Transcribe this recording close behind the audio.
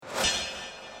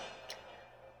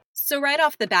So right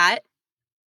off the bat,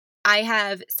 I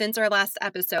have, since our last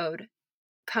episode,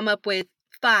 come up with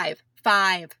five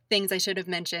things I should have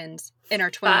mentioned in our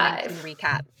 2019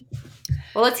 recap.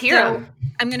 Well, let's hear them.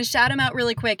 I'm going to shout them out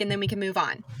really quick and then we can move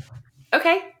on.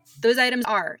 Okay. Those items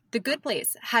are The Good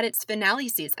Place had its finale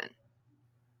season.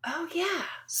 Oh, yeah.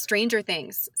 Stranger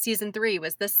Things season 3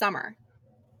 was this summer.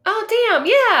 Oh, damn.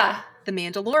 Yeah. The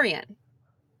Mandalorian.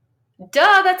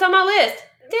 Duh, that's on my list.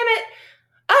 Damn it.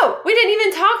 Oh, we didn't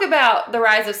even talk about The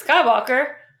Rise of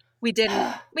Skywalker. We didn't.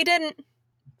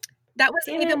 That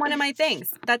wasn't even one of my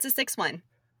things. That's a 6th one.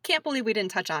 Can't believe we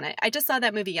didn't touch on it. I just saw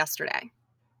that movie yesterday.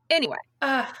 Anyway.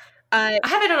 I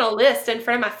have it on a list in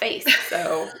front of my face,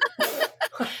 so.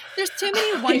 There's too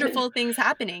many wonderful things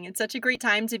happening. It's such a great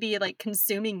time to be like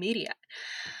consuming media.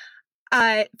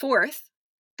 4th,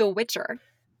 The Witcher.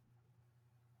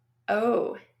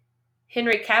 Oh,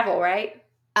 Henry Cavill, right?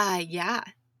 Yeah.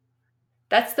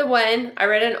 That's the one. I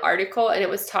read an article and it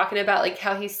was talking about like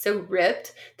how he's so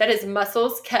ripped that his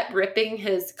muscles kept ripping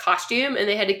his costume and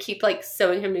they had to keep like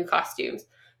sewing him new costumes.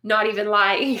 Not even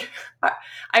lying.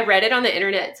 I read it on the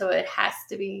internet, so it has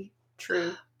to be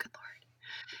true. Good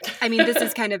Lord. I mean, this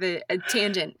is kind of a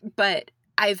tangent, but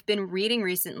I've been reading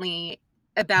recently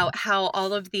about how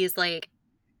all of these like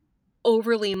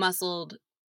overly muscled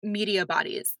media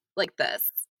bodies like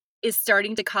this is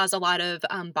starting to cause a lot of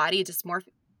body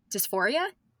dysphoria.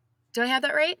 Do I have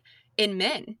that right? In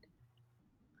men.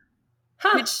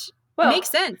 Which makes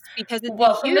sense because it's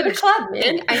a huge the club,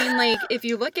 man. I mean, like, if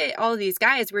you look at all of these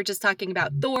guys, we're just talking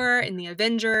about Thor and the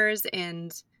Avengers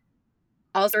and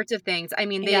all sorts of things. I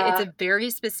mean, it's a very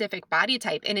specific body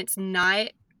type, and it's not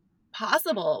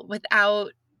possible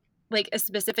without like a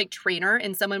specific trainer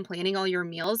and someone planning all your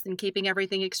meals and keeping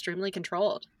everything extremely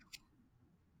controlled.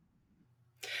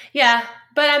 Yeah,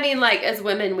 but I mean, like, as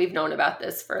women, we've known about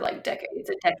this for like decades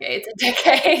and decades and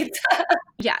decades.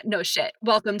 Yeah, no shit.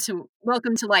 Welcome to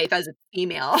life as a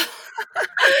female.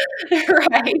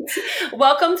 Right.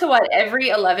 Welcome to what every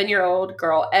 11-year-old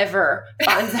girl ever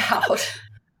finds out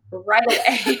right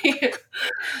away.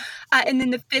 And then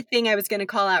the 5th thing I was going to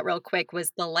call out real quick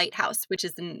was The Lighthouse, which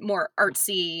is a more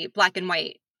artsy, black and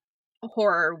white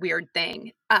horror weird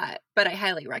thing. But I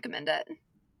highly recommend it.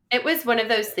 It was one of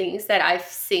those things that I've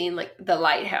seen, like The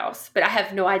Lighthouse, but I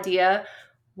have no idea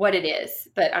what it is.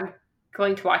 But I'm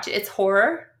going to watch it. It's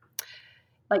horror,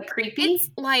 like creepy.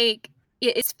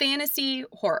 It's fantasy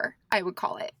horror, I would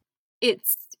call it.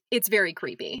 It's very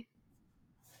creepy.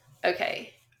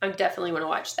 Okay, I definitely want to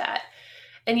watch that.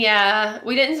 And yeah,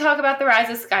 we didn't talk about The Rise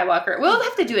of Skywalker. We'll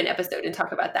have to do an episode and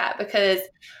talk about that because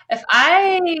if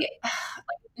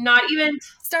not even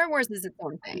Star Wars is its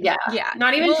own thing. Yeah.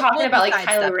 Not even talking about like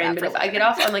Kylo Ren, but if I get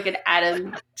off on like an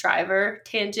Adam Driver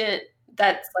tangent,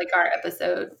 that's like our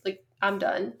episode. Like I'm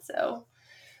done. So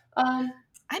I'm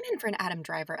in for an Adam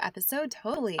Driver episode,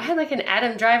 totally. I had like an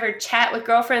Adam Driver chat with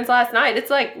girlfriends last night.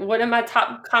 It's like one of my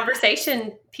top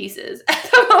conversation pieces at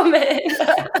the moment.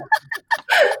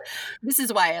 This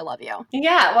is why I love you.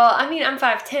 Yeah, well, I mean, I'm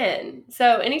 5'10",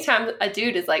 so anytime a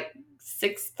dude is like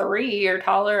 6'3" or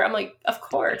taller, I'm like, of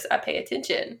course, I pay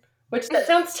attention. Which that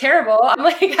sounds terrible. I'm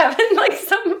like having like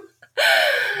some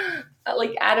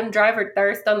like Adam Driver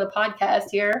thirst on the podcast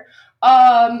here.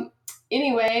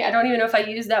 Anyway, I don't even know if I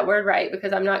used that word right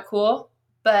because I'm not cool.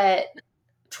 But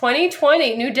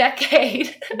 2020, new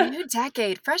decade. New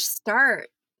decade, fresh start.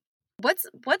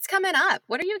 What's coming up?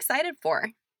 What are you excited for?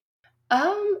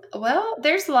 Well,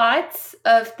 there's lots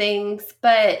of things,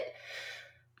 but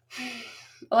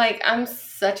like I'm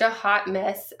such a hot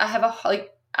mess.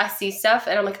 I see stuff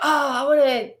and I'm like, oh, I want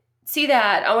to see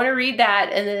that. I want to read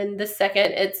that. And then the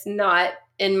second it's not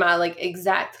in my like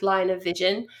exact line of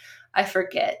vision, I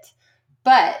forget.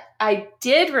 But I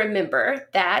did remember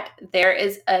that there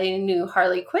is a new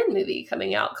Harley Quinn movie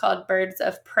coming out called Birds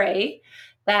of Prey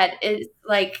that is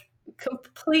like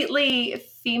completely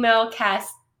female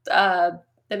cast, the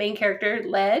main character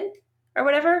led or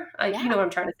whatever. You know what I'm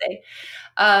trying to say.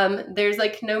 There's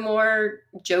like no more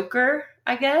Joker,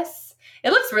 I guess. It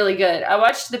looks really good. I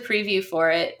watched the preview for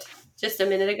it just a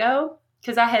minute ago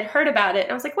because I had heard about it.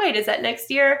 And I was like, wait, is that next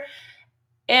year?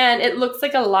 And it looks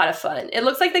like a lot of fun. It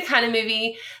looks like the kind of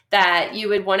movie that you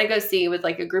would want to go see with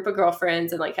like a group of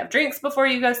girlfriends and like have drinks before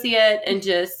you go see it and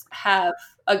just have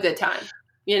a good time,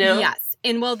 you know? Yes.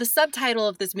 And well, the subtitle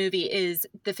of this movie is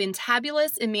The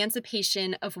Fantabulous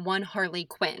Emancipation of One Harley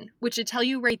Quinn, which should tell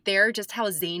you right there just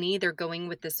how zany they're going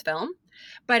with this film.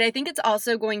 But I think it's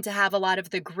also going to have a lot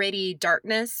of the gritty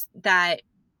darkness that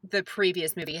the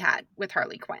previous movie had with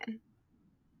Harley Quinn.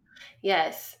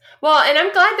 Yes. Well, and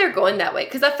I'm glad they're going that way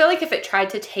because I feel like if it tried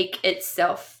to take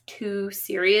itself too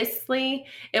seriously,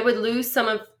 it would lose some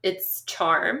of its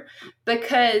charm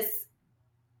because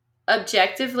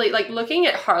objectively, like looking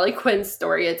at Harley Quinn's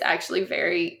story, it's actually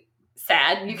very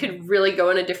sad. You could really go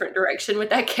in a different direction with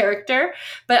that character,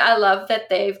 but I love that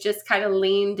they've just kind of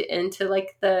leaned into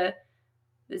like the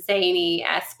zany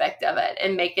aspect of it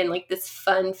and making like this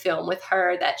fun film with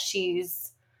her that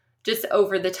she's just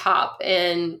over the top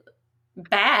and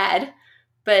bad,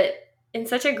 but in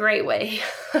such a great way.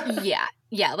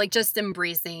 Yeah, like just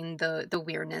embracing the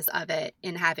weirdness of it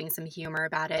and having some humor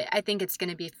about it. I think it's going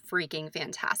to be freaking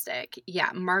fantastic.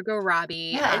 Yeah, Margot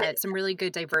Robbie, Yeah, and some really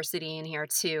good diversity in here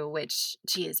too, which,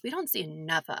 geez, we don't see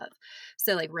enough of.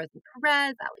 So like Rosie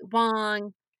Perez, Ali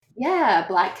Wong. yeah,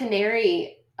 Black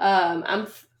Canary. I'm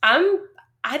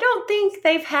I don't think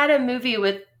they've had a movie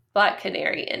with Black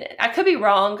Canary in it. I could be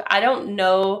wrong. I don't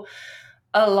know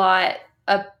a lot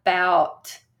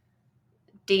about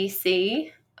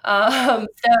DC.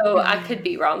 So I could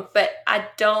be wrong, but I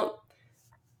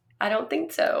don't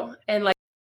think so. And like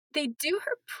They do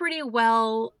her pretty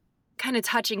well, kind of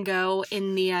touch and go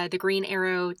in the Green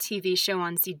Arrow TV show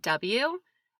on CW.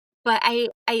 But I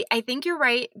think you're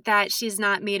right that she's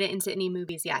not made it into any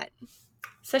movies yet.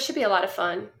 so it should be a lot of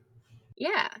fun.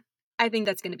 Yeah, I think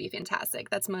that's going to be fantastic.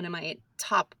 That's one of my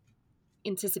top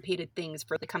anticipated things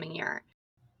for the coming year.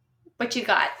 What you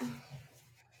got?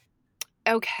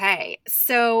 Okay,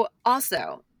 so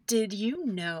also, did you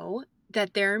know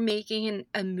that they're making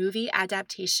a movie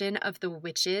adaptation of The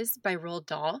Witches by Roald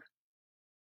Dahl?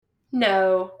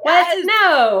 No. Yes! What?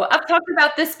 No. I've talked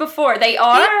about this before. They They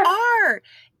are? are!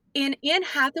 And Anne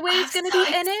Hathaway is I'm going to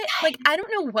so be in it. Like, excited. I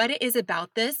don't know what it is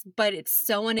about this, but it's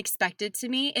so unexpected to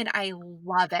me, and I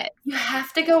love it. You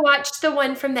have to go watch the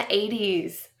one from the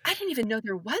 80s. I didn't even know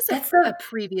there was That's a the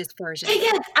previous version.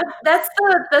 yeah, that's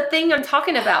the thing I'm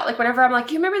talking about. Like whenever I'm like,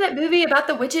 you remember that movie about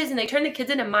the witches and they turn the kids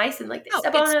into mice and like they No,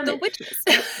 step on it's them? The And Witches.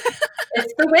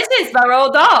 it's The Witches by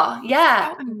Roald Dahl. Yeah,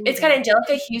 How it's got amazing.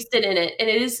 Angelica Houston in it, and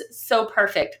it is so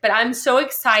perfect. But I'm so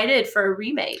excited for a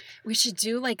remake. We should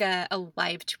do like a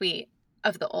live tweet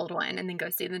of the old one and then go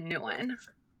see the new one.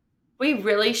 We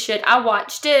really should. I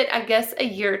watched it, I guess, a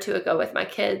year or two ago with my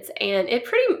kids, and it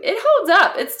holds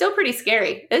up. It's still pretty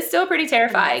scary. It's still pretty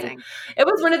terrifying. Amazing. It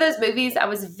was one of those movies. I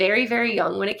was very, very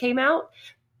young when it came out,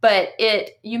 but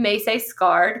you may say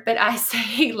scarred, but I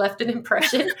say left an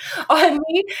impression on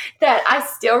me that I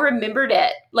still remembered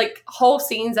it, like whole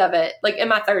scenes of it, like in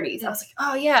my 30s. I was like,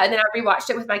 oh yeah. And then I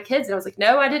rewatched it with my kids and I was like,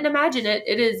 no, I didn't imagine it.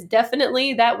 It is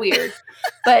definitely that weird,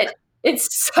 but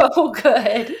it's so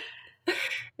good.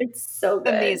 It's so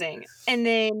good. Amazing. And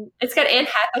then It's got Anne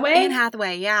Hathaway. Anne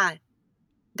Hathaway, yeah.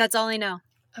 That's all I know.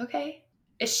 Okay.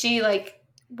 Is she like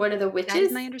one of the witches? That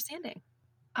is my understanding.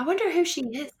 I wonder who she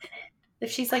is in it. If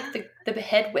she's like the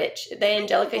head witch, the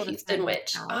Angelica Able to Houston find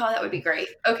witch. out. Oh, that would be great.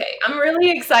 Okay. I'm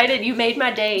really excited. You made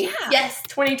my day. Yeah. Yes,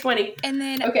 2020. And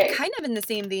then Okay. kind of in the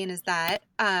same vein as that,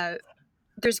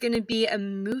 there's going to be a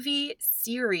movie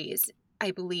series, I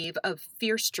believe, of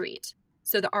Fear Street.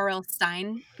 So the R.L.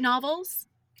 Stein novels.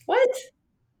 What?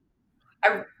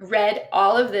 I read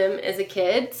all of them as a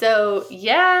kid. So,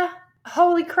 yeah.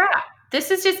 Holy crap.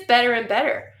 This is just better and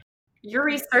better. Your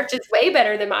research is way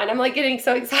better than mine. I'm like getting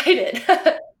so excited.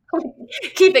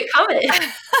 Keep it coming.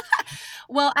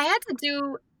 Well, I had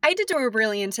to do a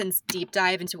really intense deep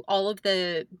dive into all of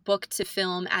the book to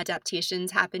film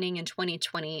adaptations happening in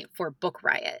 2020 for Book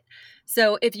Riot.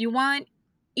 So if you want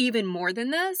even more than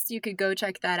this, you could go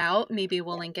check that out. Maybe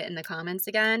we'll link it in the comments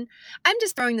again. I'm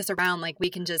just throwing this around like we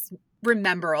can just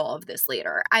remember all of this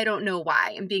later. I don't know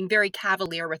why. I'm being very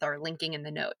cavalier with our linking in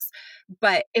the notes.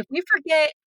 But if we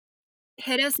forget,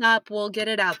 hit us up. We'll get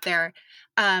it out there.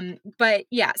 But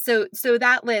yeah, so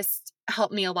that list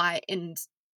helped me a lot and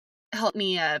helped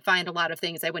me find a lot of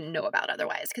things I wouldn't know about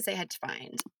otherwise because I had to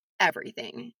find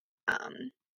everything.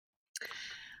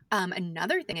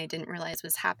 Another thing I didn't realize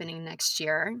was happening next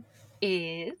year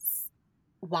is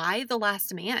Y: The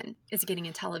Last Man is getting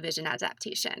a television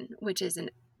adaptation, which is an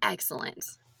excellent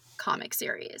comic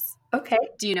series. Okay.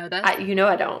 Do you know this? I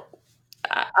don't.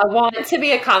 I want to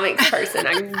be a comics person.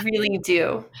 I really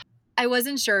do. I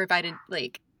wasn't sure if I'd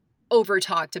like over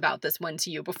talked about this one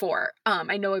to you before.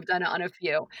 I know I've done it on a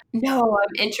few. No,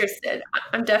 I'm interested.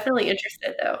 I'm definitely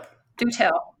interested though. Do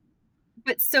tell.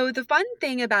 But so the fun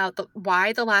thing about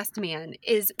Y: The Last Man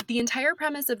is the entire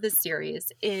premise of this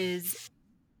series is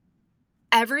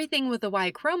everything with the Y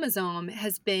chromosome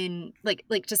has been like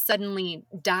just suddenly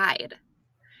died.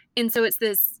 And so it's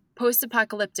this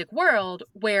post-apocalyptic world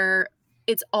where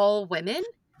it's all women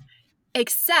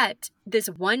Except this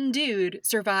one dude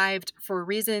survived for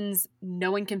reasons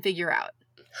no one can figure out.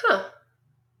 Huh.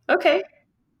 Okay.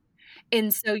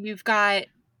 And so you've got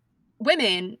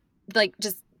women like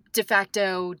just de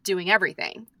facto doing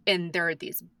everything. And they're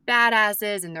these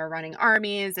badasses and they're running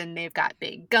armies and they've got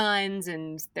big guns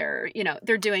and they're,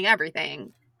 they're doing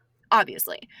everything,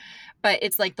 obviously. But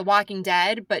it's like The Walking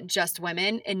Dead, but just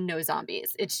women and no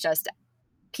zombies. It's just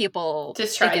people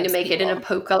just trying to make people. it an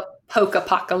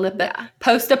post-apocalyptic world.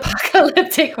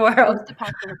 Post-apocalyptic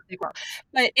world.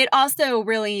 But it also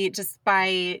really, just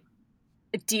by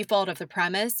default of the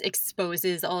premise,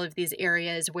 exposes all of these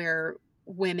areas where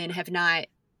women have not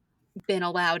been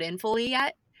allowed in fully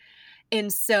yet.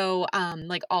 And so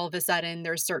like all of a sudden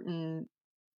there's certain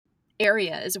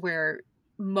areas where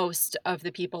most of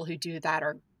the people who do that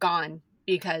are gone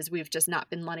because we've just not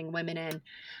been letting women in.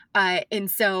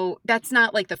 And so that's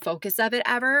not like the focus of it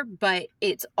ever, but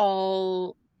it's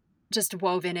all just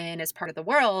woven in as part of the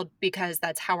world because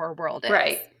that's how our world is.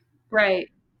 Right.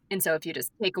 And so if you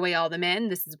just take away all the men,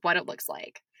 this is what it looks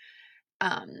like.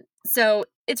 So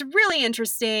it's really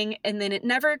interesting. And then it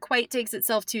never quite takes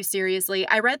itself too seriously.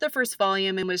 I read the first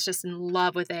volume and was just in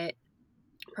love with it.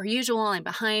 Per usual, I'm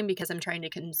behind because I'm trying to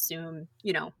consume,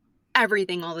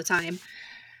 everything all the time.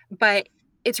 But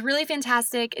it's really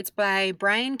fantastic. It's by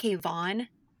Brian K. Vaughan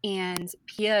and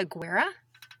Pia Guerra,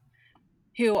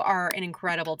 who are an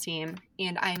incredible team.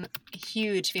 And I'm a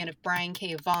huge fan of Brian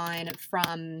K. Vaughan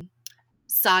from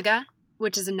Saga,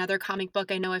 which is another comic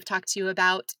book I know I've talked to you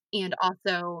about, and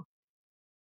also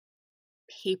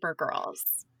Paper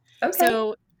Girls. Okay.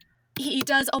 So he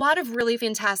does a lot of really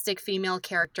fantastic female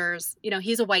characters.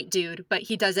 He's a white dude, but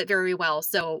he does it very well,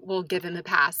 so we'll give him a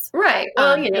pass. Right.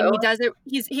 Well, And he does it.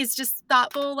 He's just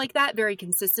thoughtful like that, very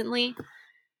consistently,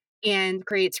 and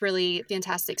creates really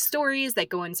fantastic stories that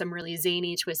go in some really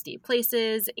zany, twisty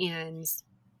places, and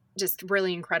just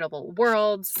really incredible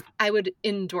worlds. I would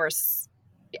endorse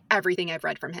everything I've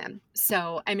read from him.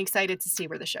 So I'm excited to see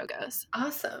where the show goes.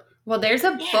 Awesome. Well, there's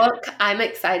a book I'm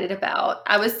excited about.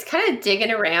 I was kind of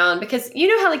digging around because you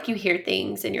know how like you hear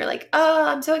things and you're like, oh,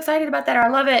 I'm so excited about that or I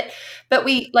love it. But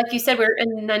we, like you said, we're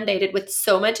inundated with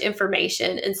so much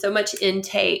information and so much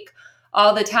intake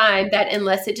all the time that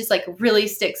unless it just like really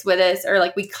sticks with us or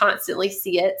like we constantly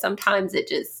see it, sometimes it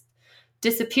just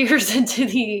disappears into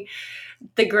the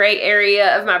gray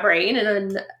area of my brain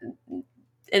and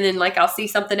then like I'll see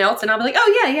something else and I'll be like,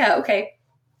 oh yeah, okay.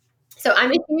 So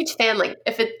I'm a huge fan. Like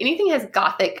if anything has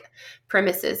Gothic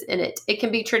premises in it, it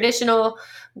can be traditional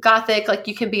Gothic. Like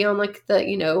you can be on like the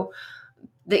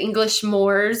English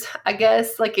moors, I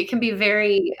guess. Like it can be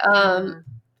very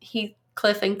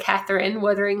Heathcliff and Catherine,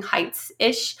 Wuthering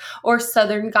Heights-ish, or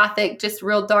Southern Gothic, just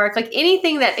real dark. Like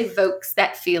anything that evokes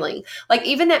that feeling. Like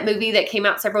even that movie that came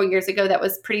out several years ago that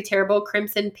was pretty terrible,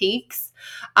 Crimson Peaks.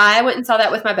 I went and saw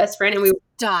that with my best friend and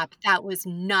Stop. That was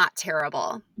not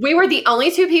terrible. We were the only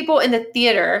two people in the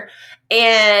theater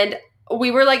and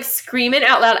we were like screaming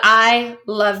out loud. I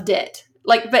loved it.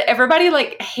 Like, but everybody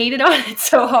like hated on it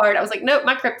so hard. I was like, nope,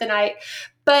 my kryptonite.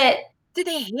 But did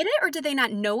they hate it or did they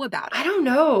not know about it? I don't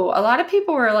know. A lot of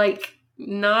people were like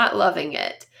not loving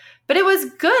it. But it was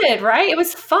good, right? It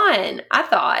was fun, I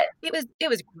thought. It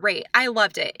was great. I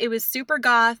loved it. It was super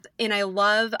goth, and I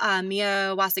love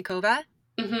Mia Wasikova,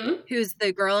 who's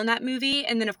the girl in that movie,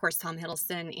 and then of course Tom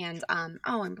Hiddleston and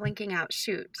I'm blanking out.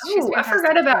 Shoot. Oh, I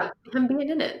forgot about him being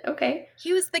in it. Okay.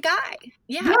 He was the guy.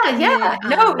 Yeah. Yeah.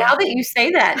 Then, no, now that you say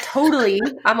that, totally.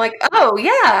 I'm like, oh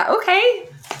yeah, okay.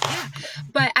 Yeah.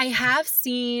 But I have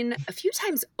seen a few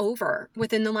times over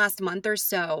within the last month or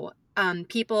so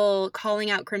people calling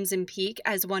out Crimson Peak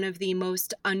as one of the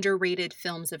most underrated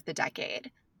films of the decade.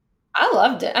 I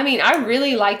loved it. I mean, I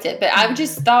really liked it, but I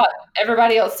just thought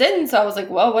everybody else didn't. So I was like,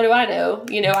 well, what do I know?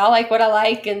 I like what I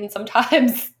like. And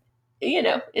sometimes,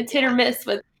 it's hit or miss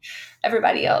with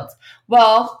everybody else.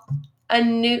 Well,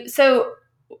 so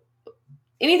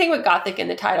anything with Gothic in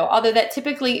the title, although that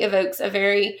typically evokes a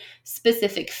very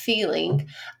specific feeling,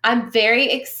 I'm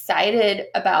very excited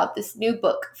about this new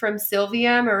book from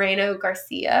Silvia Moreno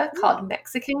Garcia called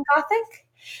Mexican Gothic.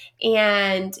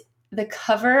 And the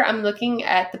cover, I'm looking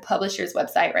at the publisher's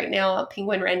website right now,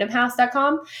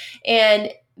 penguinrandomhouse.com,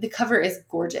 and the cover is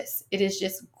gorgeous. It is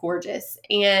just gorgeous.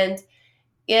 And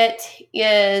it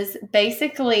is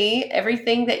basically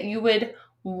everything that you would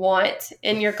want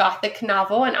in your Gothic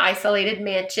novel, an isolated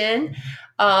mansion.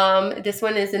 This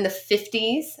one is in the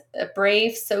 50s, a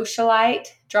brave socialite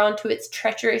drawn to its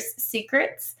treacherous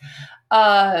secrets.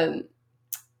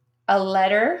 A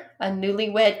letter, a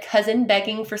newlywed cousin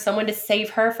begging for someone to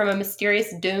save her from a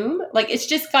mysterious doom. Like it's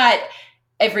just got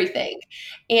everything.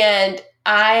 And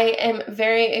I am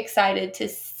very excited to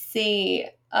see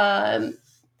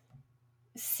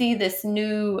this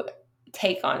new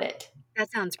take on it.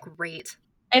 That sounds great.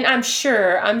 And I'm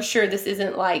sure this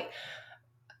isn't like,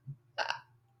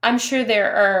 I'm sure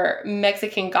there are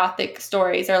Mexican Gothic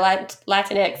stories or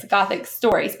Latinx Gothic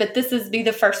stories, but this is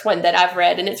the first one that I've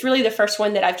read. And it's really the first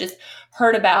one that I've just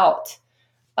heard about,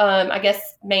 I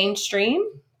guess, mainstream.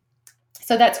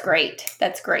 So that's great.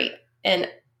 That's great. And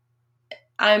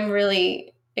I'm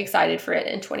really excited for it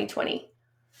in 2020.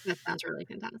 That sounds really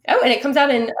fantastic. Oh, and it comes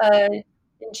out in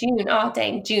June. Oh,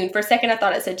 dang, June. For a second, I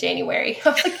thought it said January. I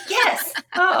was like, yes.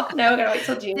 Oh, no, I gotta wait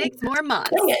till June. 6 more months.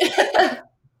 Dang it.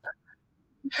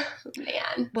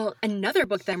 Man. Well, another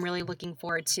book that I'm really looking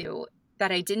forward to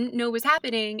that I didn't know was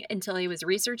happening until I was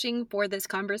researching for this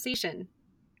conversation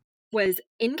was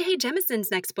N.K. Jemisin's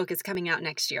next book is coming out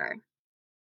next year.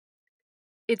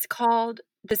 It's called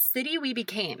The City We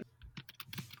Became.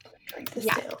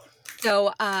 Yeah.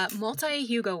 So,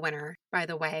 multi-Hugo winner, by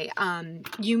the way.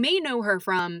 You may know her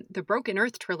from the Broken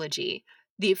Earth trilogy,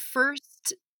 the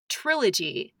first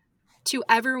trilogy to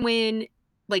ever win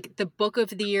like the Book of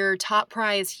the Year top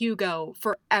prize Hugo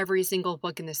for every single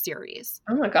book in the series.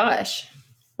 Oh my gosh.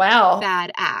 Wow.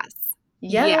 Badass.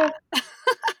 Yeah.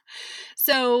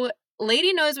 So,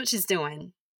 lady knows what she's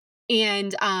doing.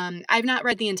 And I've not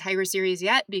read the entire series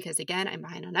yet because, again, I'm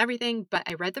behind on everything. But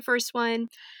I read the first one.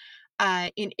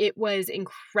 And it was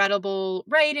incredible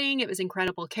writing. It was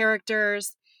incredible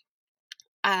characters.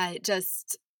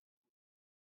 Just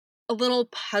a little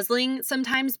puzzling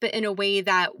sometimes, but in a way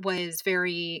that was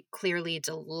very clearly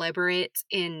deliberate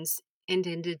and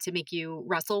intended to make you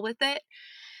wrestle with it.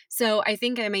 So I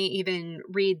think I may even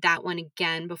read that one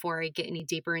again before I get any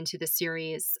deeper into the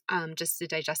series, just to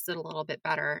digest it a little bit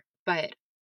better. But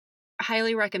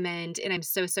highly recommend, and I'm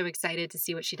so excited to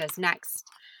see what she does next.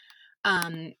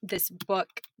 This book,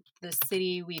 The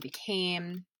City We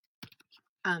Became.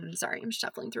 Sorry, I'm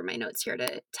shuffling through my notes here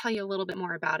to tell you a little bit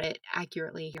more about it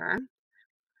accurately here.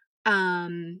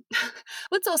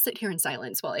 Let's all sit here in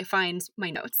silence while I find my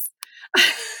notes.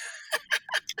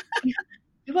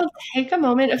 We will take a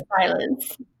moment of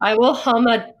silence. I will hum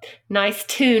a nice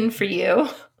tune for you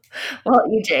while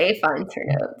EJ finds her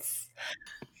notes.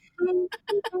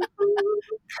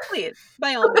 Please,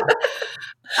 by all means.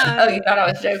 Oh, you thought I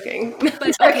was joking.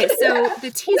 But okay, so the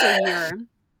teaser here,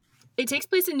 it takes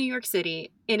place in New York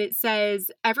City, and it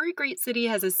says, every great city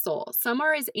has a soul. Some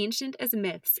are as ancient as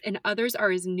myths, and others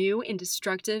are as new and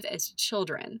destructive as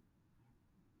children.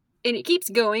 And it keeps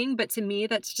going, but to me,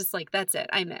 that's just like, that's it.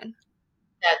 I'm in.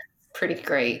 That's pretty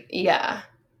great. Yeah.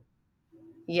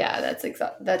 Yeah,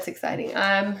 that's exciting.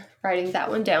 I'm writing that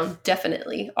one down,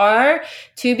 definitely. Our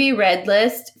to be read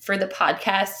list for the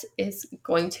podcast is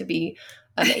going to be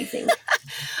amazing.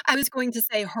 I was going to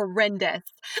say horrendous,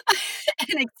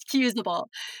 inexcusable,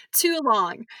 too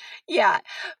long. Yeah,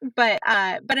 but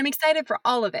I'm excited for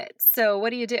all of it. So what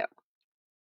do you do?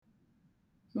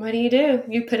 What do?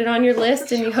 You put it on your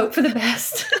list and you hope for the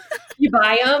best. You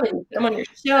buy them and put them on your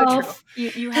shelf. So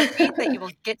you have faith that you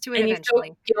will get to it and eventually.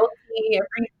 You feel guilty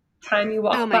every time you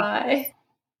walk by.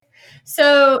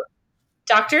 So,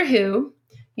 Doctor Who,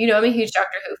 you know I'm a huge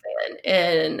Doctor Who fan.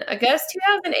 In August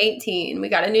 2018, we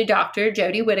got a new doctor,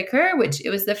 Jodie Whittaker, which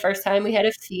it was the first time we had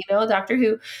a female Doctor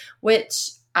Who, which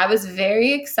I was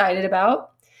very excited about.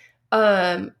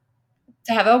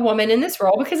 To have a woman in this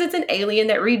role because it's an alien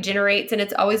that regenerates and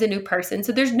it's always a new person.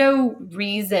 So there's no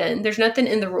reason, there's nothing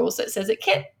in the rules that says it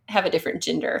can't have a different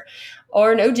gender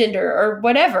or no gender or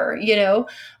whatever,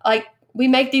 like we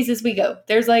make these as we go.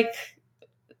 There's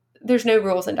no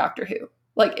rules in Doctor Who.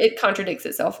 Like it contradicts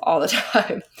itself all the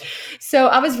time. So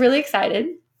I was really excited,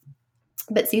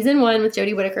 but season 1 with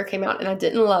Jodie Whittaker came out and I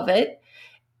didn't love it.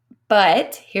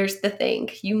 But here's the thing.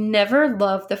 You never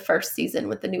love the first season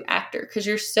with the new actor because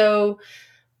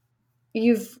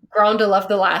you've grown to love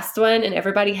the last one and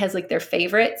everybody has like their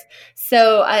favorites.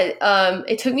 So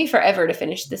it took me forever to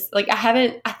finish this. Like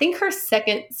I think her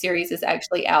second series is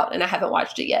actually out and I haven't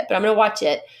watched it yet, but I'm going to watch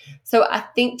it. So I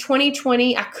think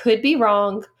 2020, I could be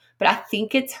wrong, but I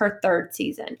think it's her third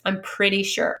season. I'm pretty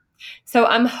sure. So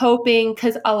I'm hoping,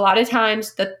 because a lot of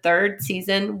times the third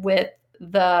season with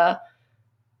the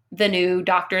new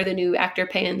doctor, the new actor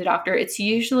playing the doctor, it's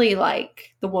usually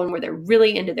like the one where they're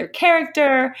really into their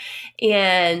character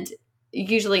and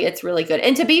usually it's really good.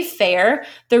 And to be fair,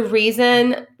 the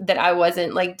reason that I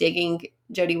wasn't like digging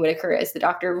Jodie Whittaker as the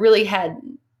doctor really had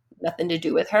nothing to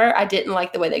do with her. I didn't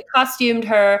like the way they costumed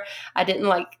her. I didn't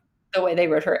like the way they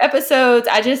wrote her episodes.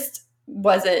 I just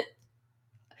wasn't,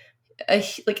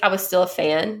 I was still a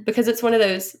fan, because it's one of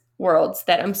those worlds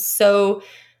that I'm so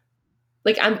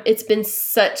it's been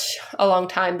such a long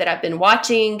time that I've been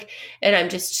watching, and I'm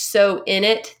just so in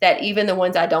it that even the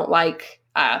ones I don't like,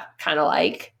 I kind of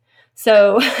like.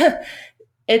 So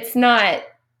it's not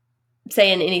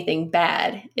saying anything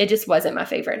bad. It just wasn't my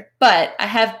favorite. But I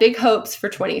have big hopes for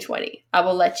 2020. I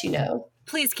will let you know.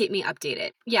 Please keep me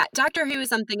updated. Yeah, Doctor Who is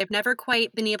something I've never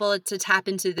quite been able to tap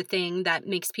into the thing that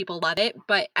makes people love it,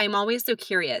 but I'm always so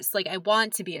curious. Like, I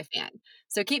want to be a fan.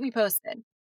 So keep me posted.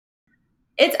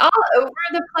 It's all over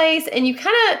the place, and you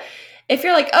kind of, if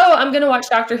you're like, oh, I'm going to watch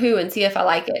Doctor Who and see if I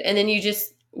like it, and then you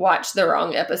just watch the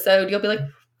wrong episode, you'll be like,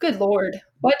 good Lord,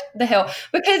 what the hell?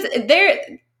 Because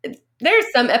there's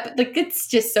some, like, it's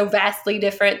just so vastly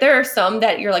different. There are some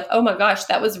that you're like, oh my gosh,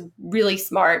 that was really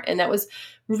smart, and that was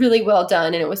really well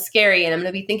done, and it was scary, and I'm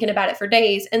going to be thinking about it for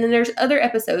days. And then there's other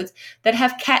episodes that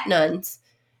have cat nuns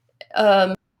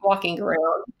walking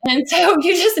around, and so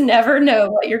you just never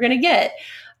know what you're going to get.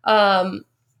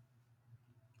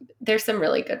 There's some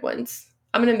really good ones.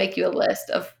 I'm going to make you a list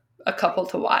of a couple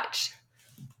to watch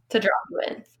to drop you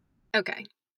in. Okay.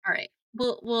 All right.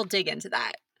 We'll dig into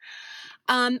that.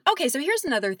 Okay, so here's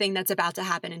another thing that's about to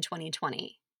happen in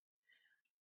 2020.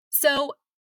 So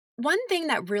one thing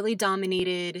that really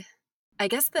dominated, I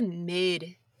guess, the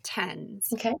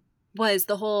mid-10s was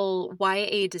the whole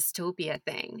YA dystopia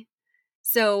thing.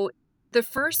 So the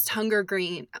first Hunger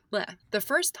Games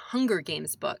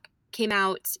book came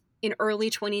out in early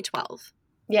 2012.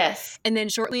 Yes. And then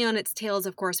shortly on its tails,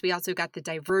 of course, we also got the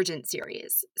Divergent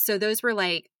series. So those were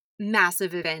like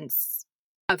massive events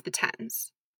of the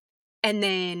 10s. And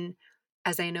then,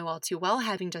 as I know all too well,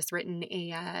 having just written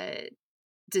a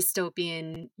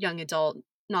dystopian young adult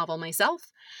novel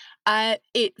myself,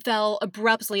 it fell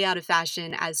abruptly out of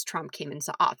fashion as Trump came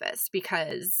into office,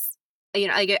 because, you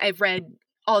know, I've read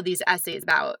all these essays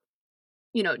about,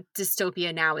 you know,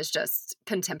 dystopia now is just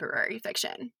contemporary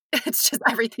fiction. It's just,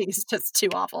 everything's just too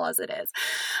awful as it is.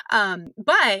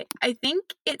 But I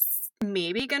think it's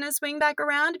maybe going to swing back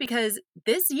around, because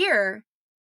this year,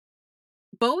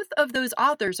 both of those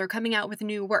authors are coming out with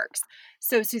new works.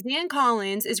 So Suzanne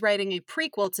Collins is writing a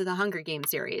prequel to the Hunger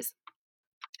Games series,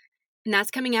 and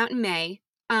that's coming out in May.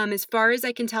 As far as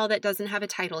I can tell, that doesn't have a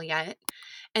title yet.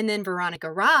 And then Veronica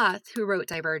Roth, who wrote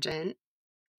Divergent,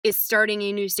 is starting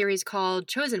a new series called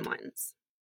Chosen Ones.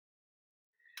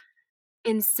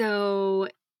 And so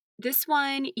this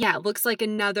one, looks like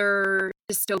another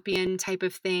dystopian type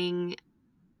of thing,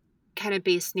 kind of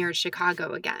based near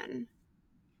Chicago again.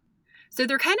 So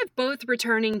they're kind of both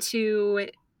returning to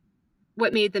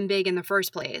what made them big in the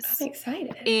first place. I'm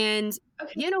excited. And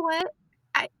you know what?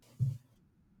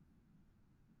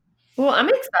 I'm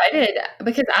excited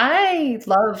because I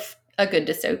love a good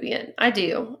dystopian. I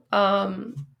do.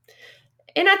 And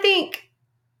I think,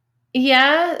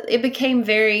 it became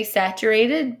very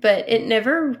saturated, but it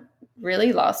never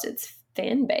really lost its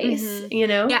fan base, you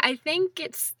know? Yeah, I think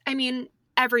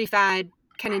every fad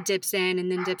kind of dips in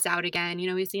and then dips out again. You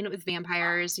know, we've seen it with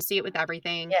vampires. You see it with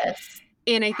everything. Yes.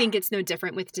 And I think it's no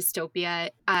different with dystopia.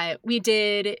 We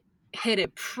did hit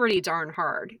it pretty darn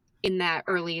hard in that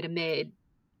early to mid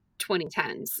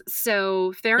 2010s.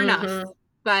 So fair enough.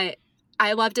 But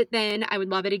I loved it then. I would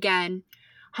love it again.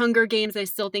 Hunger Games, I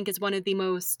still think, is one of the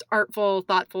most artful,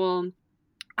 thoughtful,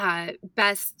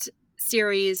 best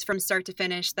series from start to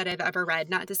finish that I've ever read.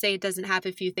 Not to say it doesn't have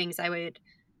a few things I would,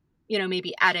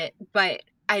 maybe edit, but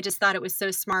I just thought it was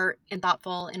so smart and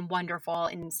thoughtful and wonderful.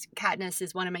 And Katniss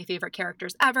is one of my favorite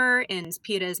characters ever. And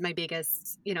Peeta is my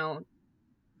biggest,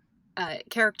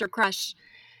 character crush.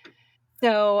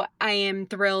 So I am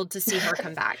thrilled to see her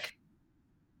come back.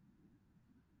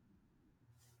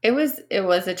 It was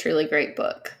a truly great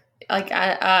book. Like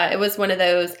it was one of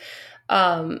those.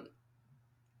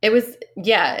 It was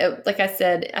like I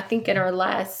said, I think in our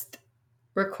last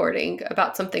recording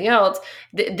about something else,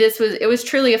 it was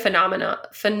truly a phenomenon,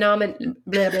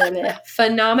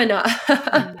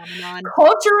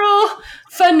 cultural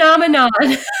phenomenon.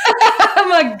 Oh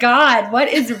my God, what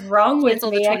is wrong with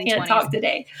me? I can't talk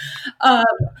today.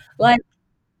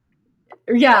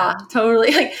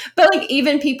 Totally. But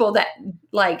even people that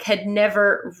had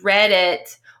never read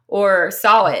it or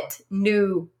saw it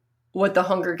knew what the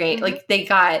Hunger Games, they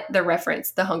got the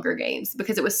reference, the Hunger Games,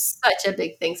 because it was such a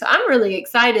big thing. So I'm really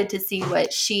excited to see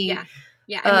what she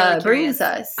really brings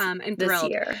us I'm this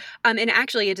thrilled. year. And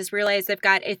actually, I just realized I've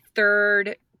got a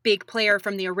third big player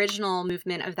from the original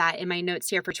movement of that in my notes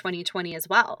here for 2020 as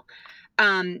well.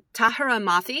 Tahira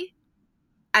Mafi.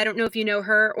 I don't know if you know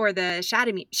her or the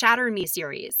Shatter Me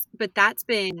series, but that's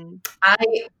been...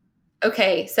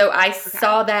 Okay, so I Okay.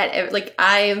 saw that, like,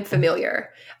 I am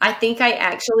familiar. I think I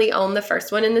actually own the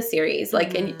first one in the series,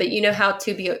 like, but you know how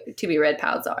to be Red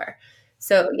pals are.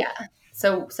 So yeah.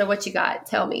 So what you got?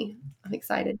 Tell me. I'm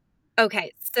excited.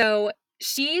 Okay, so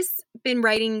she's been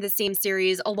writing the same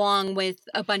series along with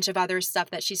a bunch of other stuff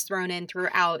that she's thrown in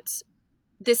throughout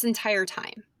this entire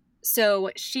time.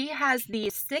 So she has the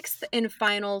sixth and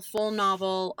final full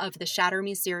novel of the Shatter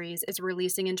Me series is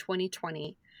releasing in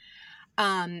 2020.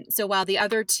 So while the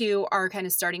other two are kind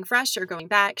of starting fresh or going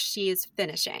back, she is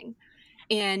finishing.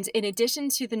 And in addition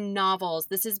to the novels,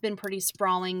 this has been pretty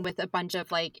sprawling with a bunch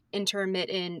of like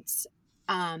intermittent,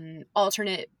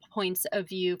 alternate points of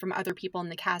view from other people in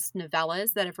the cast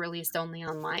novellas that have released only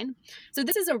online. So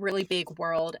this is a really big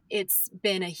world. It's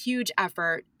been a huge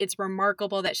effort. It's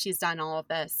remarkable that she's done all of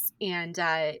this, and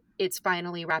it's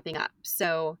finally wrapping up.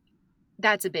 So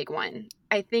that's a big one.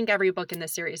 I think every book in the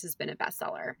series has been a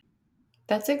bestseller.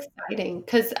 That's exciting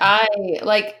because I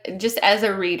like just as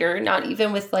a reader, not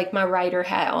even with like my writer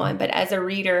hat on, but as a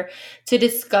reader, to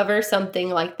discover something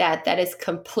like that is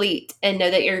complete and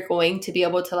know that you're going to be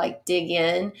able to like dig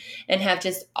in and have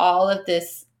just all of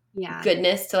this Yeah.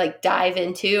 goodness to like dive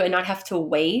into and not have to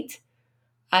wait.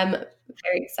 I'm very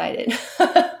excited.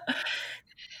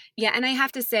 Yeah, and I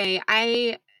have to say,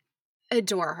 I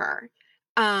adore her.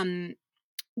 Um,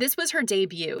 this was her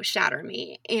debut, Shatter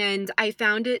Me, and I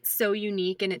found it so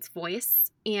unique in its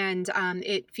voice. And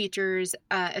it features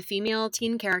a female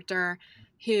teen character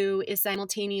who is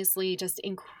simultaneously just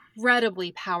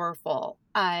incredibly powerful.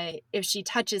 If she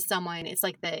touches someone, it's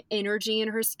like the energy in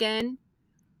her skin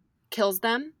kills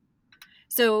them.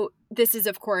 So this is,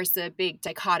 of course, a big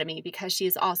dichotomy because she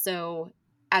is also,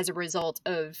 as a result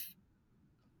of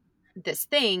this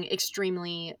thing,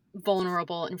 extremely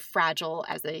vulnerable and fragile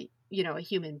as a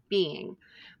human being,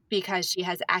 because she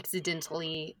has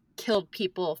accidentally killed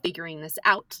people figuring this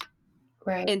out.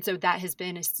 Right. And so that has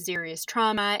been a serious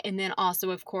trauma. And then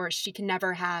also, of course, she can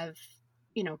never have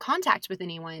contact with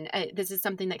anyone. This is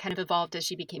something that kind of evolved as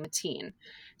she became a teen.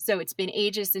 So it's been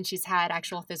ages since she's had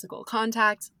actual physical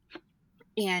contact,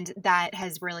 and that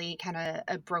has really kind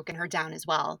of broken her down as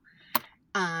well.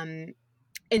 And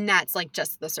that's like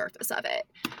just the surface of it.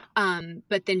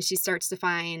 But then she starts to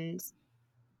find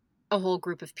a whole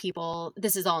group of people.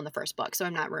 This is all in the first book, so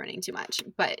I'm not ruining too much,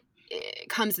 but it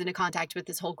comes into contact with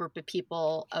this whole group of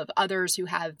people, of others who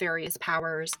have various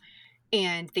powers,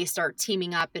 and they start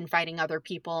teaming up and fighting other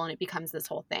people, and it becomes this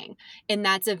whole thing. And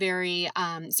that's a very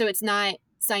so it's not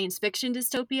science fiction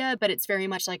dystopia, but it's very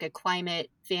much like a climate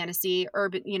fantasy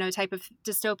urban type of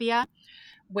dystopia,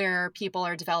 where people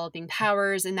are developing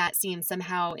powers, and that seems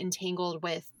somehow entangled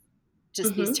with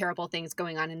just these terrible things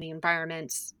going on in the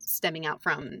environment, stemming out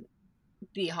from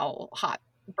the whole hot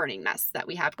burning mess that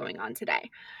we have going on today.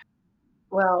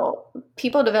 Well,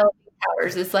 people developing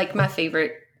powers is like my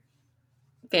favorite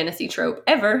fantasy trope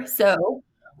ever, so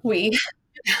we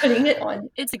putting it on.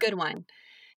 It's a good one.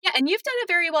 Yeah, and you've done it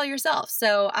very well yourself.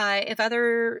 So if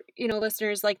other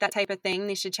listeners like that type of thing,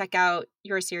 they should check out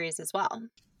your series as well.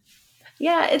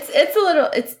 Yeah, it's a little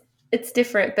it's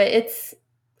different, but it's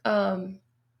I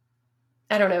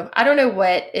don't know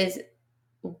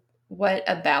what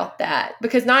about that,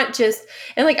 because not just,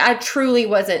 and like I truly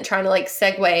wasn't trying to like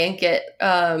segue and get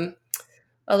a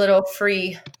little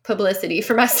free publicity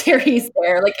for my series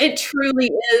there. Like it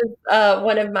truly is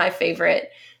one of my favorite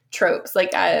tropes.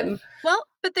 Like well,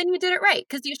 but then you did it right,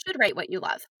 because you should write what you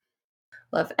love.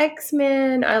 Love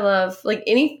X-Men. I love like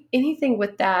anything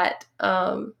with that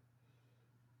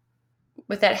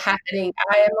happening.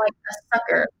 I am like a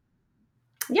sucker.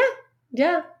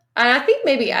 Yeah. And I think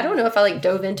maybe, I don't know if I like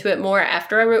dove into it more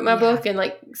after I wrote my book and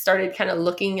like started kind of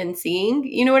looking and seeing,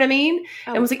 you know what I mean?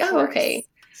 And was like, oh, okay,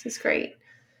 this is great.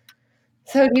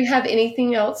 So do you have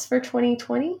anything else for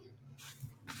 2020?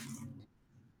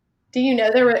 Do you know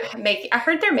I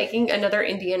heard they're making another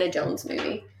Indiana Jones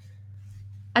movie.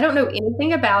 I don't know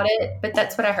anything about it, but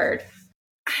that's what I heard.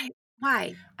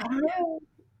 Why? I don't know.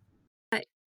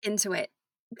 Into it.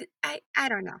 I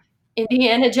don't know.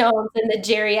 Indiana Jones and the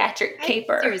geriatric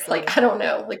caper. Seriously. Like, I don't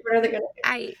know. Like, what are they going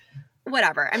to do?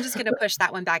 Whatever. I'm just going to push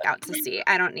that one back out to sea.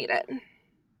 I don't need it.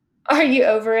 Are you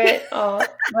over it? Oh,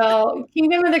 well,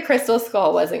 Kingdom of the Crystal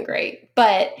Skull wasn't great,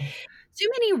 but too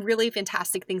many really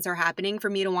fantastic things are happening for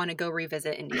me to want to go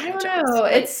revisit Indiana Jones. I don't know.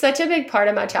 It's such a big part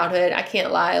of my childhood. I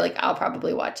can't lie. Like, I'll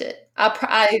probably watch it.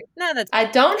 I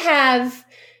don't have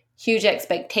huge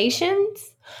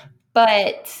expectations,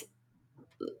 but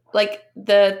like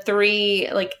the three,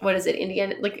 like, what is it,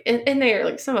 Indiana, like, and they're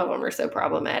like, some of them are so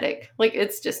problematic, like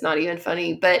it's just not even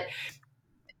funny. But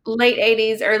late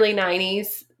 80s, early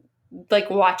 90s, like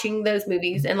watching those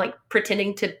movies and like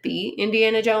pretending to be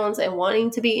Indiana Jones and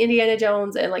wanting to be Indiana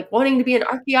Jones and like wanting to be an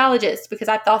archaeologist because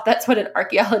I thought that's what an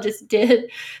archaeologist did,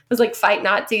 was like fight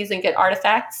Nazis and get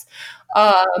artifacts.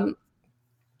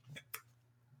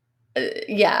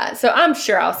 Yeah, so I'm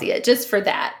sure I'll see it just for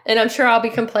that. And I'm sure I'll be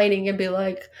complaining and be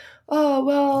like, oh,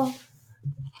 well,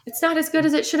 it's not as good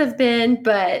as it should have been,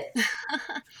 but.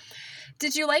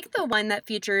 Did you like the one that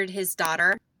featured his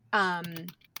daughter? I'm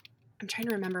trying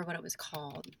to remember what it was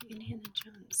called. Indiana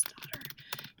Jones' daughter.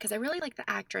 Because I really like the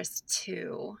actress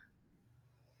too.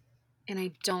 And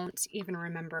I don't even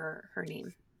remember her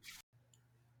name.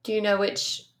 Do you know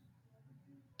which?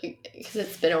 Because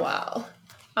it's been a while.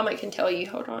 I can tell you.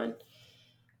 Hold on.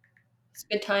 It's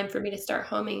a good time for me to start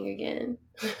humming again.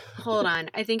 Hold on.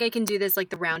 I think I can do this like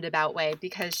the roundabout way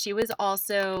because she was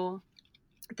also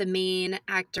the main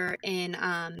actor in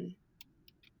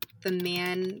The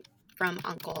Man from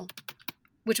U.N.C.L.E.,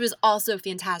 which was also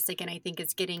fantastic and I think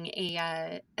is getting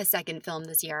a second film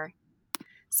this year.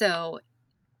 So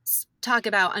talk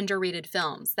about underrated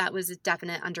films. That was a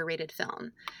definite underrated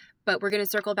film. But we're going to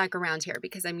circle back around here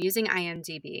because I'm using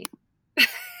IMDb.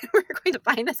 We're going to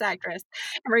find this actress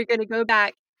and we're going to go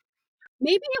back.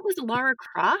 Maybe it was Lara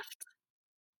Croft?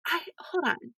 Hold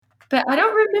on. But I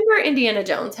don't remember Indiana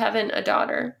Jones having a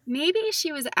daughter. Maybe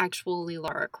she was actually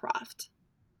Lara Croft.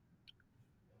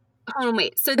 Oh,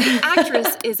 wait. So the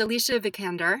actress is Alicia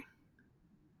Vikander,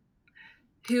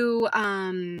 who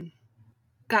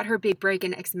got her big break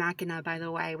in Ex Machina, by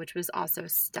the way, which was also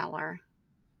stellar.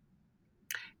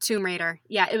 Tomb Raider.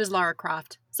 Yeah, it was Lara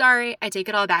Croft. Sorry, I take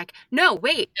it all back. No,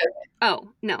 wait.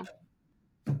 Oh, no.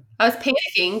 I was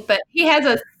panicking, but he has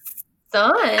a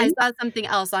son. I saw something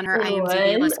else on her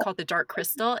IMDb list called The Dark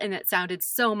Crystal, and it sounded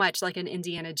so much like an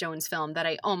Indiana Jones film that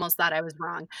I almost thought I was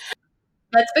wrong.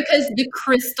 That's because the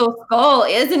Crystal Skull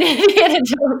is an Indiana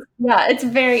Jones. Yeah, it's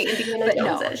very Indiana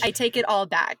Jones-ish. No, I take it all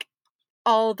back.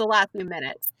 All the last few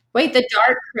minutes. Wait, the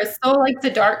Dark Crystal? Like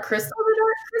the Dark Crystal? The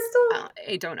Dark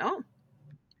Crystal? I don't know.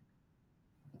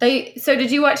 So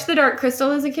did you watch The Dark Crystal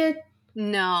as a kid? No. You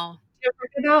know what I'm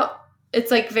talking about?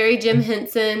 It's like very Jim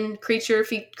Henson creature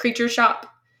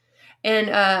shop.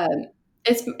 And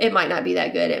it might not be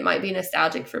that good. It might be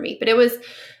nostalgic for me. But it was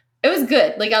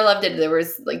good. Like I loved it. There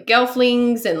was like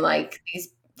gelflings and like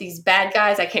these bad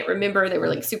guys. I can't remember. They were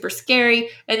like super scary.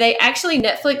 And they actually,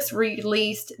 Netflix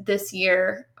released this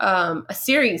year a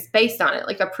series based on it,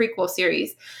 like a prequel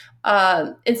series.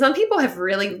 And some people have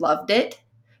really loved it.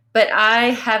 But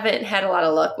I haven't had a lot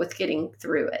of luck with getting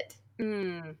through it.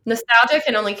 Nostalgia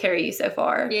can only carry you so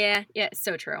far. Yeah,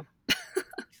 so true.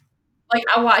 Like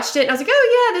I watched it and I was like,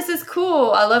 oh yeah, this is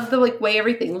cool. I love the like way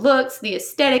everything looks, the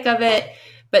aesthetic of it.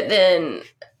 But then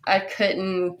I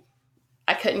couldn't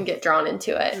get drawn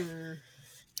into it.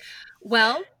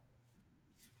 Well,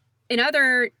 in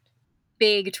other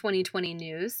big 2020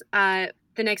 news, the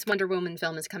next Wonder Woman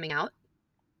film is coming out.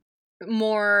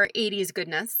 More 80s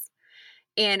goodness.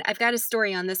 And I've got a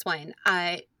story on this one.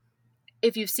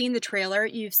 If you've seen the trailer,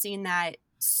 you've seen that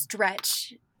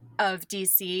stretch of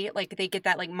DC. Like they get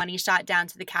that like money shot down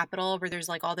to the Capitol where there's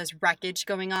like all this wreckage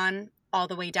going on all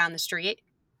the way down the street.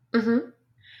 Mm-hmm.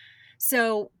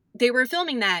 So they were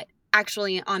filming that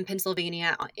actually on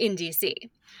Pennsylvania in DC.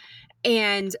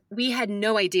 And we had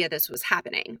no idea this was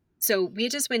happening. So we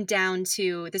just went down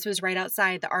to, this was right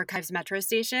outside the Archives metro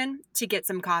station, to get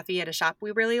some coffee at a shop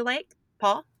we really liked,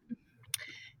 Paul.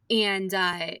 And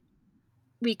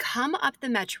we come up the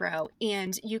metro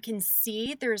and you can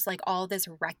see there's like all this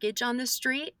wreckage on the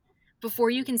street before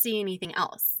you can see anything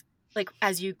else, like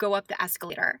as you go up the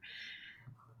escalator.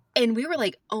 And we were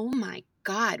like, oh my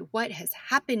God, what has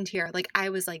happened here? Like, I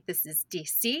was like, this is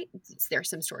DC. Is there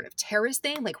some sort of terrorist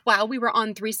thing? Like, wow, we were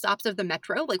on 3 stops of the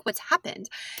metro. Like, what's happened?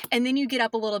 And then you get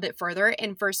up a little bit further,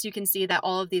 and first you can see that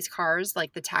all of these cars,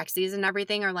 like the taxis and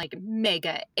everything, are like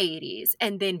mega 80s.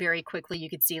 And then very quickly you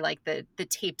could see like the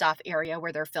taped off area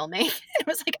where they're filming. It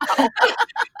was like, oh.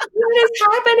 What is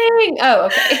happening? Oh,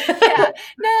 okay. Yeah,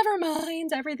 never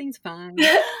mind. Everything's fine.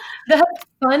 That's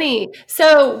funny.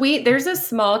 So there's a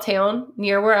small town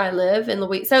near where I live in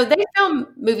Louisiana. So they film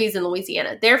movies in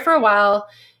Louisiana. There for a while,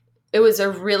 it was a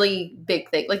really big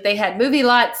thing. Like they had movie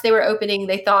lots they were opening.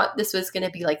 They thought this was going to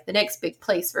be like the next big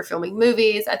place for filming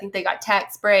movies. I think they got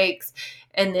tax breaks.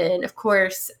 And then, of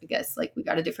course, I guess like we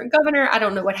got a different governor. I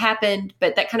don't know what happened,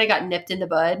 but that kind of got nipped in the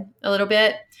bud a little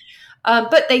bit.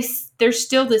 But there's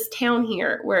still this town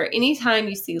here where anytime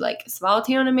you see like a small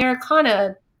town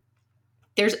Americana,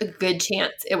 there's a good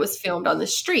chance it was filmed on the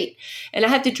street. And I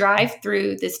had to drive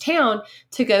through this town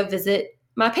to go visit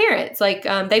my parents. Like,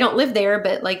 they don't live there,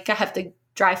 but like I have to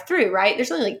drive through, right?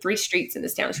 There's only like 3 streets in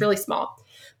this town. It's really small.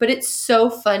 But it's so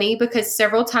funny because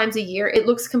several times a year it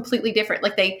looks completely different.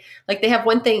 Like they have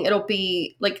one thing, it'll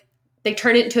be like they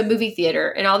turn it into a movie theater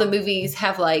and all the movies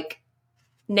have like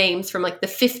names from like the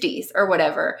 50s or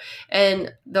whatever.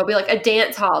 And there'll be like a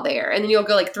dance hall there. And then you'll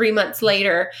go like 3 months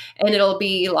later and it'll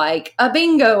be like a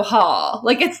bingo hall.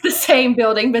 Like it's the same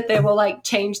building, but they will like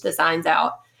change the signs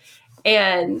out.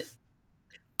 And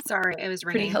sorry, it was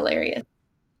pretty ringing. hilarious.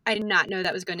 I did not know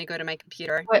that was going to go to my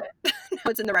computer. What? Now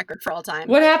it's in the record for all time.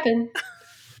 What happened?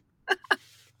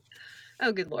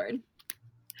 Oh, good Lord.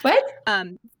 What?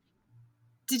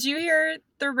 Did you hear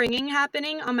the ringing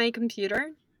happening on my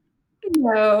computer?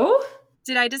 No.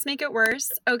 Did I just make it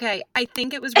worse? Okay, I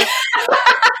think it was. No,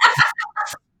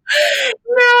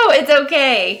 it's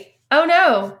okay. Oh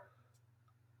no.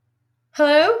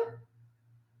 Hello?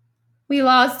 We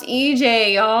lost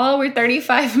EJ, y'all. We're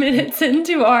 35 minutes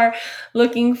into our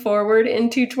looking forward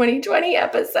into 2020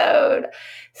 episode.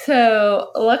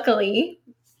 So luckily,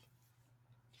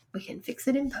 we can fix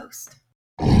it in post.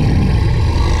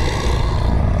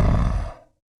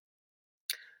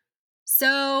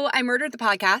 So I murdered the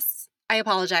podcast. I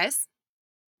apologize.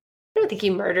 I don't think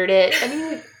you murdered it. I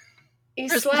mean, you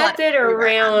There's slapped blood it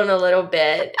around a little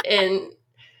bit and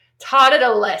taught it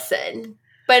a lesson.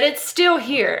 But it's still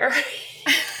here.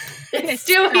 It's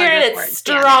still here and it's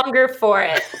stronger for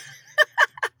it.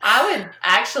 I would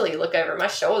actually look over my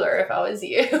shoulder if I was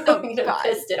you. Oh, You'd have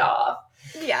pissed it off.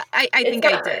 Yeah, I think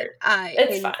I did.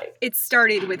 It's fine. It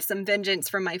started with some vengeance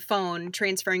from my phone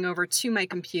transferring over to my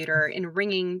computer and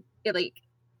ringing. Like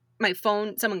my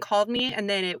phone, someone called me and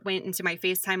then it went into my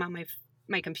FaceTime on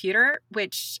my computer,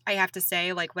 which I have to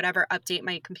say, like whatever update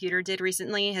my computer did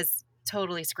recently has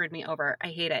totally screwed me over. I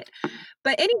hate it.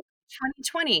 But anyway,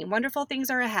 2020, wonderful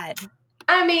things are ahead.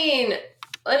 I mean,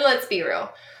 and let's be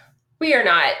real.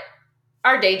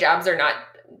 Our day jobs are not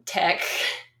tech.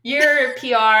 You're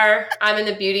PR. I'm in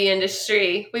the beauty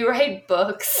industry. We write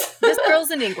books. This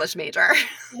girl's an English major.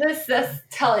 That's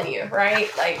telling you, right?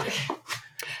 Like,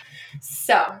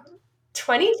 so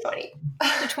 2020.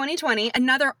 So 2020,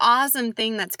 another awesome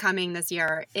thing that's coming this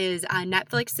year is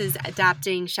Netflix is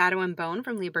adapting Shadow and Bone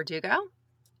from Leigh Bardugo.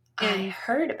 I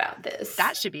heard about this.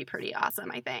 That should be pretty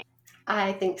awesome, I think.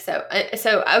 I think so.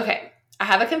 Okay, I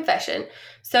have a confession.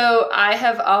 So I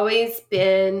have always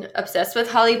been obsessed with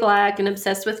Holly Black and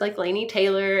obsessed with like Laini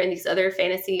Taylor and these other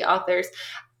fantasy authors.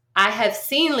 I have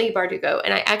seen Leigh Bardugo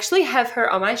and I actually have her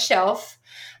on my shelf,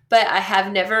 but I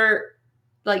have never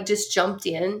like just jumped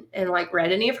in and like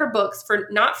read any of her books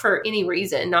not for any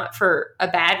reason, not for a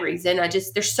bad reason.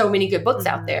 There's so many good books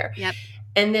out there. Yep.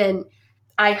 And then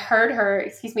I heard her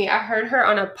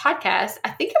on a podcast. I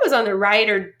think it was on the Ride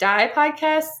or Die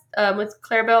podcast with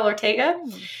Claribel Ortega,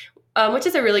 which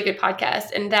is a really good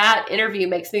podcast. And that interview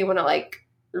makes me want to like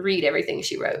read everything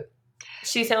she wrote.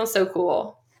 She sounds so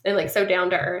cool and like so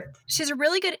down to earth. She's a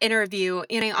really good interview.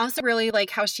 And I also really like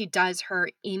how she does her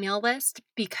email list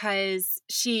because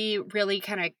she really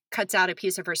kind of cuts out a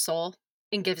piece of her soul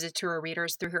and gives it to her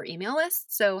readers through her email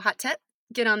list. So hot tip,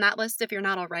 get on that list if you're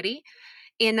not already.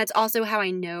 And that's also how I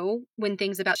know when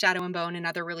things about Shadow and Bone and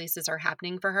other releases are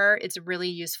happening for her. It's really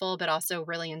useful, but also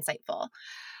really insightful.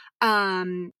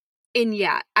 And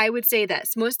yeah, I would say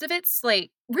this. Most of it's like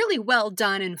really well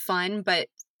done and fun, but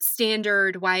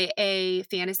standard YA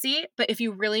fantasy. But if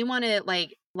you really want to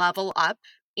like level up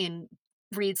and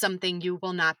read something you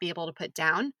will not be able to put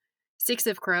down, Six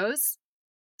of Crows,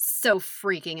 so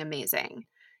freaking amazing.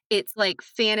 It's like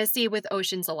fantasy with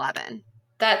Ocean's 11.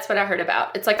 That's what I heard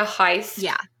about. It's like a heist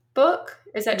book.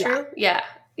 Is that true? Yeah.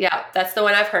 Yeah. That's the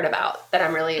one I've heard about that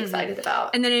I'm really excited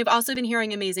about. And then I've also been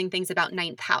hearing amazing things about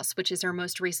Ninth House, which is her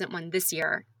most recent one this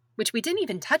year, which we didn't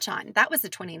even touch on. That was the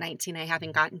 2019 I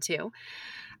haven't gotten to.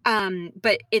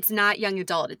 But it's not young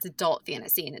adult. It's adult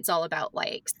fantasy. And it's all about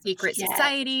like secret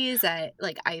societies at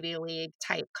like Ivy League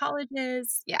type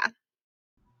colleges. Yeah.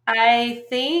 I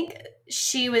think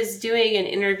she was doing an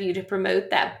interview to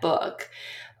promote that book.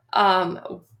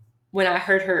 When I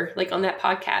heard her like on that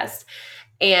podcast,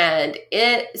 and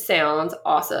it sounds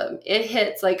awesome. It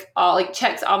hits like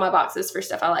checks all my boxes for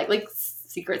stuff I like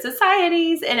secret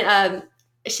societies. And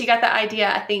she got the idea.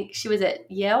 I think she was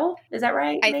at Yale. Is that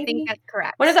right? I think that's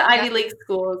correct. One of the Ivy League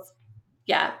schools.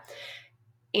 Yeah.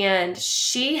 And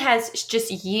she has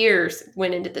just years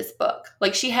went into this book.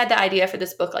 Like she had the idea for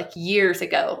this book like years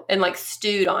ago and like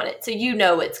stewed on it. So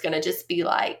it's going to just be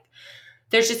like,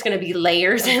 there's just going to be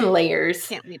layers and layers.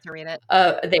 Can't wait to read it.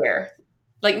 There.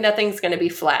 Like nothing's going to be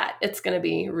flat. It's going to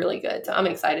be really good. So I'm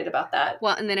excited about that.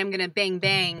 Well, and then I'm going to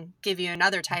bang give you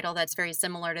another title that's very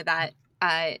similar to that.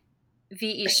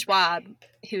 V.E. Schwab,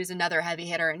 who's another heavy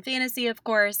hitter in fantasy, of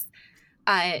course,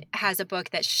 has a book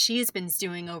that she's been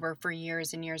stewing over for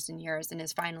years and years and years and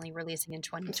is finally releasing in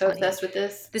 2020. I'm so obsessed with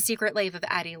this. The Secret Life of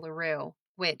Addie LaRue,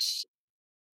 which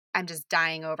I'm just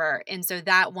dying over. And so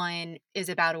that one is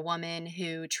about a woman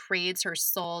who trades her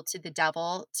soul to the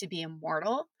devil to be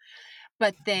immortal.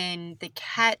 But then the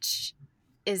catch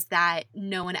is that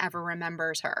no one ever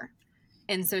remembers her.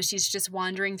 And so she's just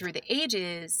wandering through the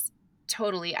ages,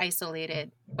 totally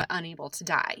isolated, but unable to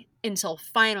die, until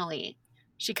finally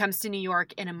she comes to New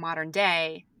York in a modern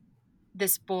day.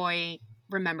 This boy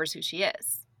remembers who she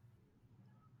is.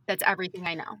 That's everything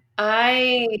I know.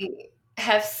 I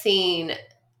have seen,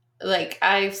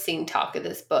 I've seen talk of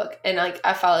this book, and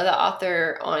I follow the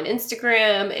author on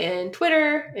Instagram and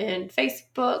Twitter and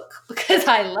Facebook because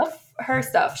I love her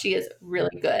stuff. She is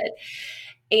really good.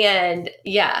 And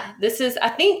yeah,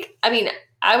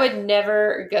 I would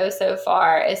never go so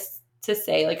far as to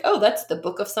say oh, that's the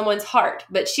book of someone's heart.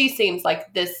 But she seems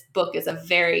like this book is a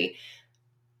very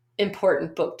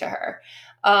important book to her.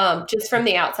 Just from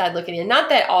the outside looking in, not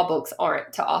that all books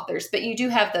aren't to authors, but you do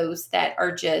have those that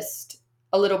are just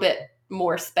a little bit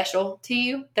more special to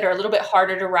you, that are a little bit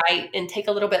harder to write and take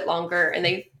a little bit longer. And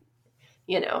they,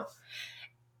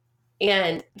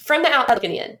 and from the outside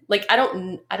looking in, I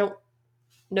don't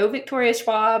know Victoria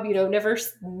Schwab, never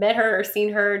met her or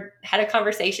seen her, had a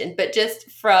conversation, but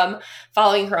just from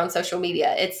following her on social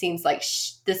media, it seems like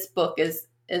this book is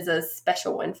a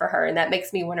special one for her. And that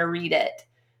makes me want to read it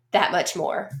that much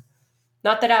more.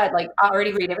 Not that I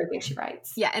already read everything she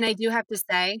writes. Yeah. And I do have to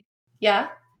say, yeah,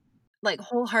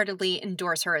 wholeheartedly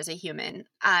endorse her as a human.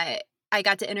 I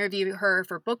got to interview her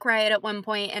for Book Riot at one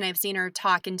point, and I've seen her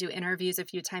talk and do interviews a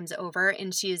few times over,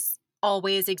 and she's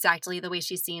always exactly the way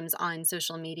she seems on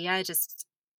social media, just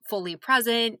fully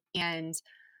present and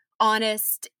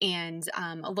honest and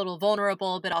a little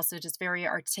vulnerable, but also just very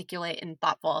articulate and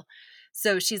thoughtful.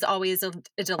 So she's always a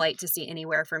delight to see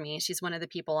anywhere for me. She's one of the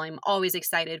people I'm always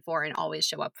excited for and always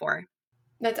show up for.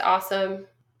 That's awesome.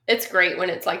 It's great when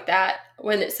it's like that,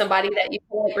 when it's somebody that you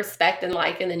respect and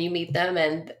like, and then you meet them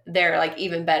and they're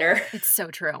even better. It's so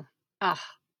true. Oh,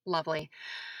 lovely.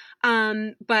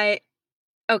 But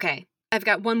okay, I've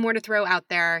got one more to throw out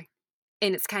there,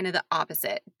 and it's kind of the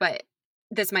opposite, but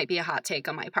this might be a hot take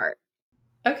on my part.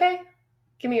 Okay.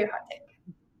 Give me your hot take.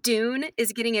 Dune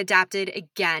is getting adapted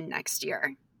again next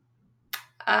year.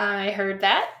 I heard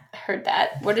that.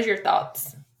 What are your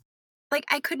thoughts?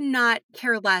 I could not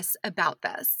care less about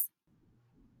this.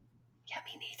 Yeah,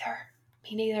 me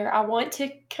neither. I want to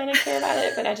kind of care about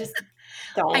it, but I just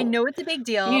don't. I know it's a big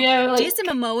deal. Jason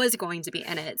Momoa is going to be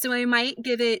in it, so I might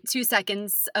give it 2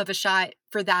 seconds of a shot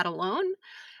for that alone,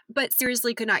 but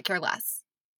seriously could not care less.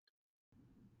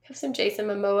 Have some Jason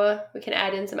Momoa. We can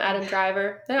add in some Adam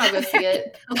Driver. Then I'll go see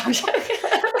it.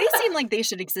 They seem like they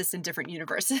should exist in different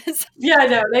universes. Yeah,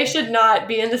 no, they should not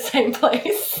be in the same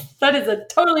place. That is a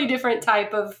totally different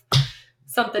type of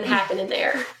something happening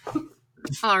there.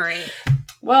 All right.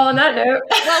 Well, on that note.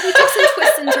 Well, we took some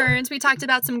twists and turns. We talked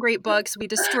about some great books. We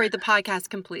destroyed the podcast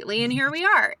completely, and here we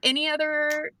are. Any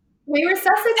other... We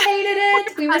resuscitated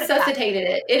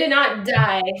it. It did not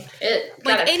die. It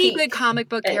any good comic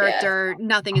book character,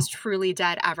 nothing is truly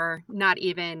dead ever. Not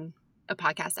even a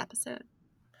podcast episode.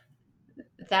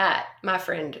 That, my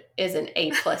friend, is an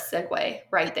A+ segue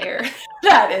right there.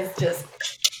 That is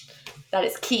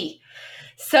key.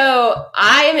 So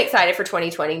I am excited for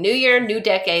 2020. New year, new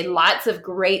decade, lots of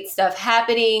great stuff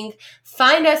happening.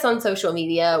 Find us on social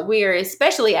media. We are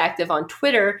especially active on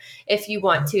Twitter if you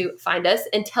want to find us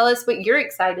and tell us what you're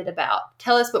excited about.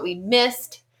 Tell us what we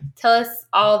missed. Tell us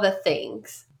all the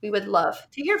things. We would love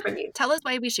to hear from you. Tell us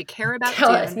why we should care about Dune.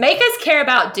 Tell us. Make us care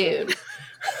about Dune.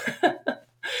 I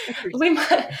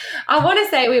want to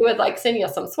say we would send you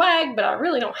some swag, but I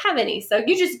really don't have any. So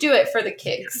you just do it for the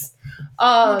kicks.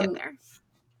 We'll get there.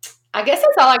 I guess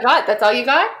that's all I got. That's all you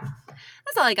got?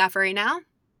 That's all I got for right now.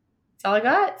 That's all I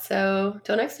got. So,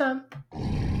 till next time.